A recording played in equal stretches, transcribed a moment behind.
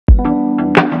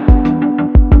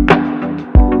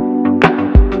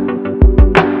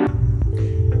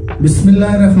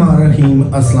बिस्मिल्लाहिर्रहमानिर्रहीम।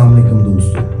 अस्सलाम वालेकुम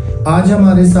दोस्तों, आज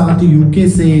हमारे साथ यूके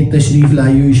से तशरीफ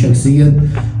लाई हुई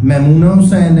शख्सियत मैमूना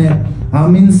हुसैन है।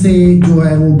 हम इनसे जो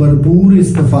है वो भरपूर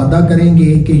इस्तेफादा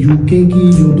करेंगे कि यूके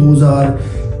की जो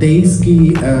 2023 की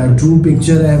ट्रू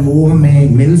पिक्चर है वो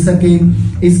हमें मिल सके।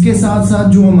 इसके साथ साथ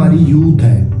जो हमारी यूथ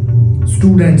है,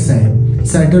 स्टूडेंट्स हैं,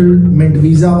 सेटलमेंट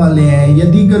वीज़ा वाले हैं या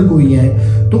दीगर कोई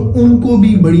हैं, तो उनको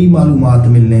भी बड़ी मालूमात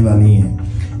मिलने वाली हैं।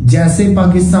 जैसे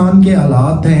पाकिस्तान के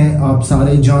हालात हैं आप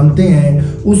सारे जानते हैं,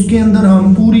 उसके अंदर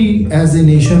हम पूरी एज ए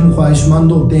नेशन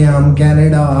ख्वाहिशमंद होते हैं हम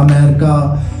कनाडा, अमेरिका,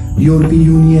 यूरोपीय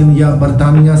यूनियन या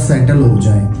बरतानिया सेटल हो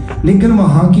जाएं। लेकिन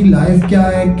वहाँ की लाइफ क्या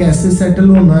है, कैसे सेटल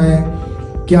होना है,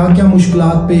 क्या क्या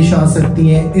मुश्किलात पेश आ सकती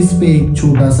हैं, इस पे एक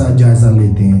छोटा सा जायजा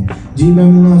लेते हैं। जी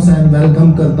मैमूना हुसैन,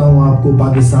 वेलकम करता हूँ आपको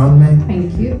पाकिस्तान में।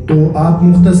 Thank you. तो आप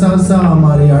मुख्तसर सा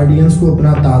हमारे ऑडियंस को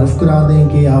अपना तारुफ करा दें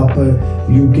कि आप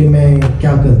यूके में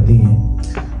क्या करती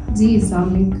हैं। जी, अस्सलाम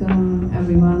वालेकुम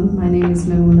everyone, my name is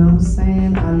Maimoona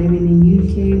Hussain. I live in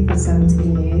UK for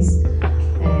 17 years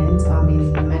and I'm in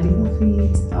medical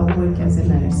field. I work as a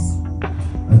nurse.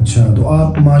 अच्छा, तो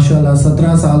आप माशाल्लाह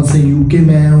 17 साल से यूके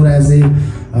में हैं और एज ए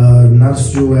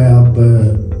नर्स जो है आप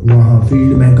वहाँ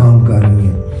फील्ड में काम कर रही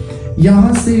हैं।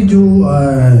 यहाँ से जो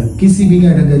किसी भी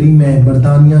कैटेगरी में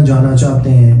बरतानिया जाना चाहते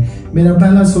हैं, मेरा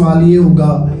पहला सवाल ये होगा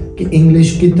कि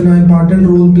इंग्लिश कितना इम्पोर्टेंट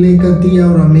रोल प्ले करती है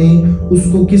और हमें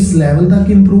उसको किस लेवल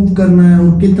तक इम्प्रूव करना है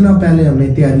और कितना पहले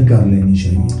हमें तैयारी कर लेनी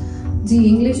चाहिए। जी,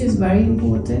 English is very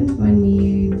important when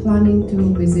you planning to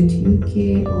visit UK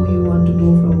or you want to go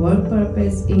for work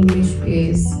purpose. English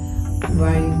is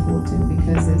very important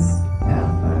because it's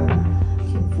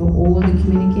for all the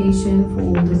communication, for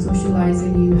all the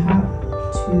socializing. You have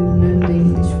to learn the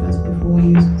English first before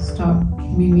you start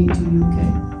moving to UK.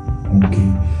 Okay.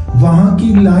 वहाँ की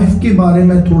life के बारे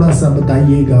में थोड़ा सा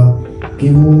बताइएगा कि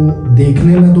वो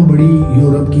देखने में तो बड़ी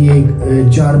यूरोप की एक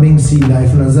चार्मिंग सी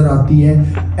लाइफ नजर आती है,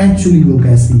 एक्चुअली वो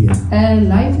कैसी है?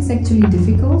 Life is actually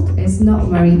difficult. It's not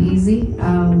very easy.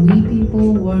 We people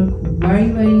work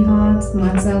very hard.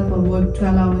 Myself, I work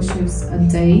 12-hour shifts a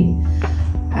day,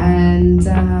 and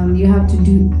you have to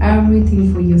do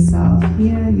everything for yourself.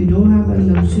 Here, you don't have a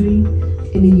luxury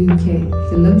in the UK.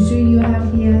 The luxury you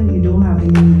have here, you don't have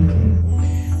in the UK.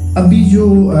 अभी जो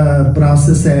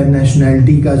process है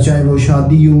nationality का, चाहे वो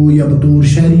शादी हो या बतौर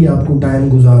शहरी आपको टाइम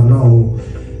गुजारना हो,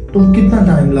 तो कितना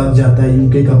टाइम लग जाता है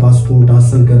यूके का पासपोर्ट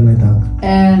हासिल करने तक?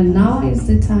 Now is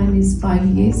the time is 5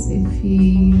 years. If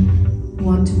you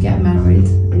want to get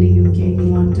married in the UK, you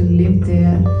want to live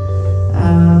there,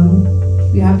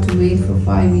 you have to wait for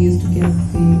 5 years to get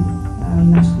the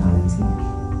nationality.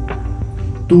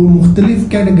 तो मुख्तलिफ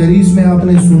categories में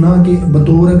आपने सुना कि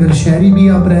बतौर अगर शहरी भी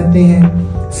आप रहते हैं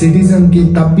सिटीजन के,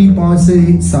 तब भी 5 से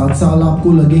 7 साल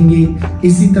आपको लगेंगे।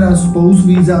 इसी तरह स्पाउस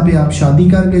वीजा पे आप शादी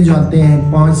करके जाते हैं,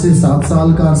 5 से 7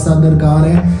 साल का अरसा दरकार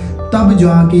है, तब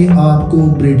जाके आपको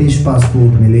ब्रिटिश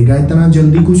पासपोर्ट मिलेगा। इतना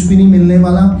जल्दी कुछ भी नहीं मिलने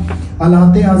वाला।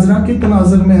 हालात आजरा के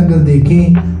तनाजुर में अगर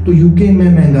देखें तो यूके में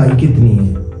महंगाई कितनी है?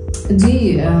 जी,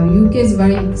 UK is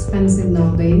very expensive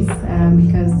nowadays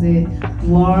because the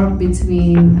war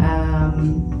between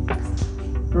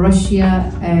Russia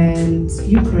and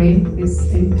Ukraine is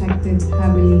impacted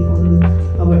heavily on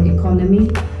our economy.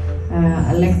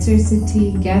 Electricity,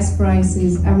 gas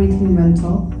prices, everything went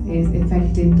up. It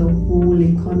affected the whole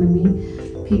economy.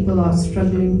 People are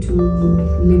struggling to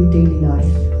live daily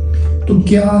life. तो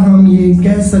क्या हम ये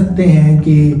कह सकते हैं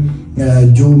कि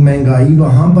जो महंगाई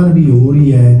वहाँ पर भी हो रही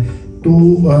है, तो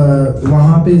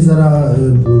वहाँ पे ज़रा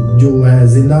जो है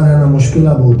जिंदा रहना मुश्किल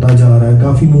अब होता जा रहा है,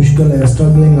 काफ़ी मुश्किल है,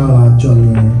 स्ट्रगलिंग हालात चल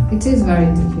रहे हैं। It is very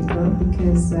difficult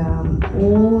because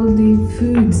all the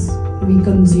foods we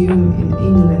consume in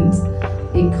England,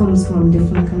 it comes from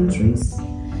different countries,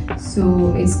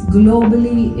 so it's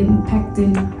globally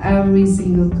impacting every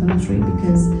single country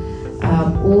because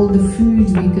all the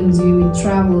food we consume, it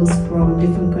travels from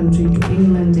different country to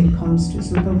England, it comes to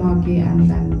supermarket and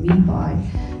then we buy.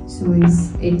 So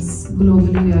it's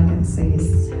globally, I can say,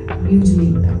 it's hugely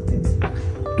impacted.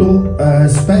 तो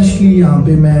specially यहाँ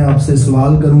पे मैं आपसे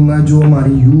सवाल करूँगा, जो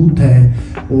हमारी youth है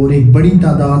और एक बड़ी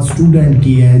तादाद स्टूडेंट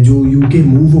की है जो यूके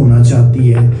मूव होना चाहती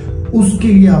है, उसके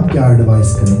लिए आप क्या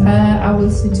एडवाइस करेंगे? I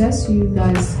will suggest you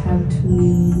guys have to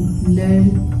learn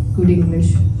good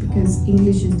English because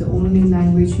English is the only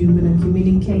language you're gonna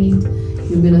communicate,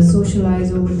 you're gonna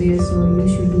socialize over there, so you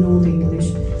should know the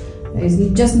English. It's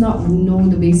just not know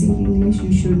the basic English,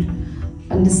 you should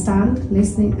understand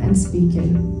listening and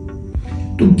speaking.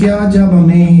 तो क्या जब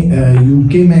हमें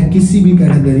UK में किसी भी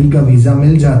category का visa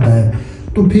मिल जाता है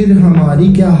तो फिर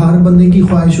हमारी क्या हर बंदे की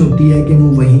ख्वाहिश होती है कि वो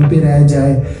वहीं पे रह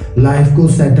जाए, लाइफ को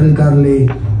सेटल कर ले?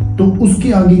 तो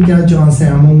उसके आगे क्या चांस है,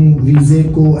 हम वीजे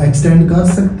को एक्सटेंड कर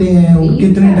सकते हैं और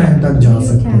कितने टाइम तक जा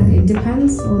सकते हैं? It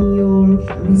depends on your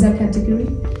visa category.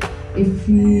 If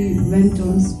you went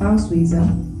on spouse visa,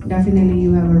 definitely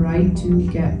you have a right to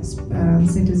get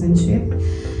citizenship.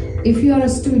 If you are a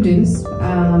student,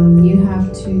 you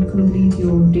have to complete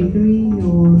your degree,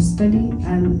 your study,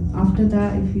 and after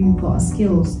that, if you got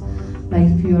skills, like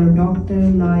if you are a doctor,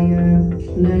 lawyer,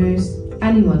 nurse,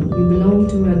 anyone you belong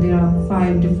to, there are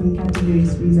 5 different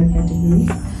categories, visa categories.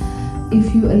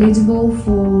 If you eligible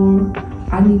for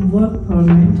any work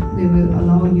permit, they will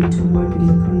allow you to work in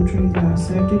the country. There are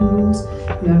certain rules,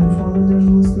 you have to follow the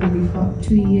rules, maybe for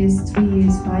 2 years, 3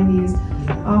 years, 5 years.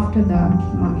 After that,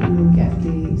 you will get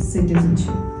the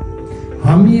citizenship.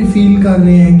 हम ये feel कर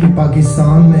रहे हैं कि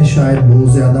पाकिस्तान में शायद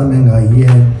बहुत ज़्यादा महंगाई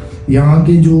है, यहाँ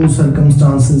के जो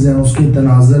सर्कमस्टांसेस हैं उसके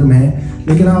तनाज़र में,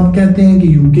 लेकिन आप कहते हैं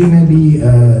कि यूके में भी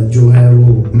जो है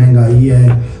वो महंगाई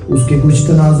है, उसके कुछ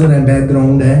तनाज़र हैं,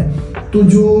 बैकग्राउंड है। तो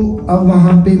जो अब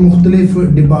वहाँ पे मुख्तलिफ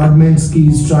डिपार्टमेंट्स की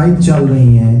स्ट्राइक चल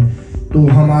रही हैं, तो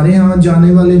हमारे यहाँ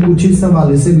जाने वाले कुछ इस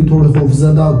हवाले से भी थोड़े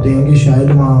खौफजदा होते हैं कि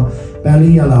शायद वहाँ पहले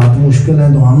ही हालात मुश्किल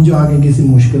हैं तो हम जाके किसी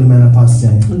मुश्किल में न फंस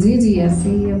जाएं। जी ऐसे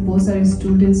ही है। बहुत सारे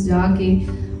स्टूडेंट्स जाके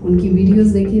उनकी वीडियोस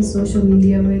देखिए सोशल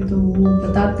मीडिया में, तो वो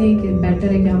बताते हैं कि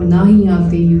बेटर है कि हम ना ही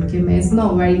आते यूके में। इट्स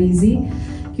नॉट वेरी इजी,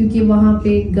 क्योंकि वहाँ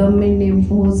पे गवर्नमेंट ने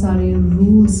बहुत सारे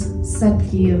रूल्स सेट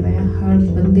किए हुए हैं हर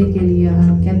बंदे के लिए, हर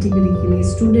कैटेगरी के लिए।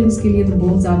 स्टूडेंट्स के लिए तो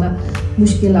बहुत ज़्यादा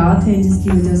मुश्किलात हैं, जिसकी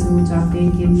वजह से वो चाहते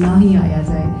हैं कि ना ही आया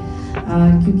जाए,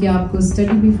 क्योंकि आपको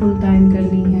स्टडी भी फुल टाइम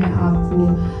करनी है,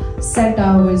 आपको set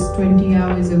hours 20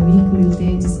 hours a week मिलते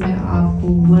हैं, जिसमें आपको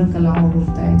वर्क अलाउ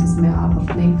होता है, जिसमें आप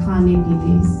अपने खाने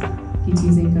पीने की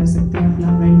चीज़ें कर सकते हैं,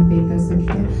 अपना रेंट पे कर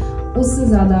सकते हैं। उससे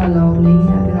ज़्यादा अलाउ नहीं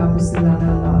है। अगर आप उससे ज़्यादा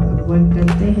वर्क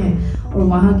करते हैं और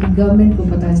वहाँ की गवर्नमेंट को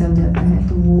पता चल जाता है,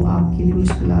 तो वो आपके लिए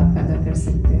मुश्किलात पैदा कर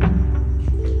सकते हैं।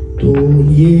 तो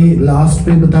ये लास्ट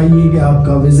पे बताइए कि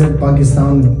आपका विजिट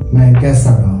पाकिस्तान में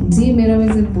कैसा रहा? जी मेरा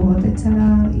विजिट बहुत अच्छा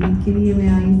रहा। ईद के लिए मैं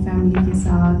आई फैमिली के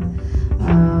साथ,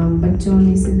 बच्चों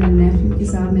नेफिल के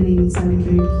साथ मैंने ईद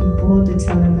सेलिब्रेट की। बहुत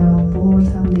अच्छा लगा, बहुत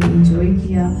हमने एंजॉय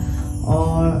किया,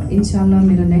 और इंशाल्लाह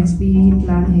मेरा नेक्स्ट भी यही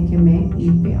प्लान है कि मैं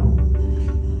ईद पे आऊँ।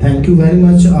 थैंक यू वेरी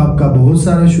मच, आपका बहुत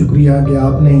सारा शुक्रिया कि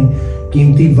आपने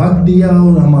कीमती वक्त दिया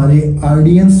और हमारे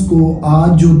ऑडियंस को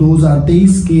आज जो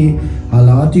 2023 के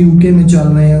हालात यूके में चल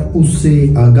रहे हैं उससे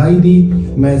आगाही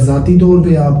दी। मैं ज़ाती तौर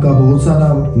पे आपका बहुत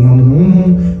सारा ममनून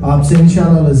हूँ। आपसे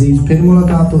इंशाल्लाह अज़ीज़ फिर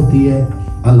मुलाकात होती है।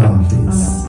 अल्लाह हाफ़िज़।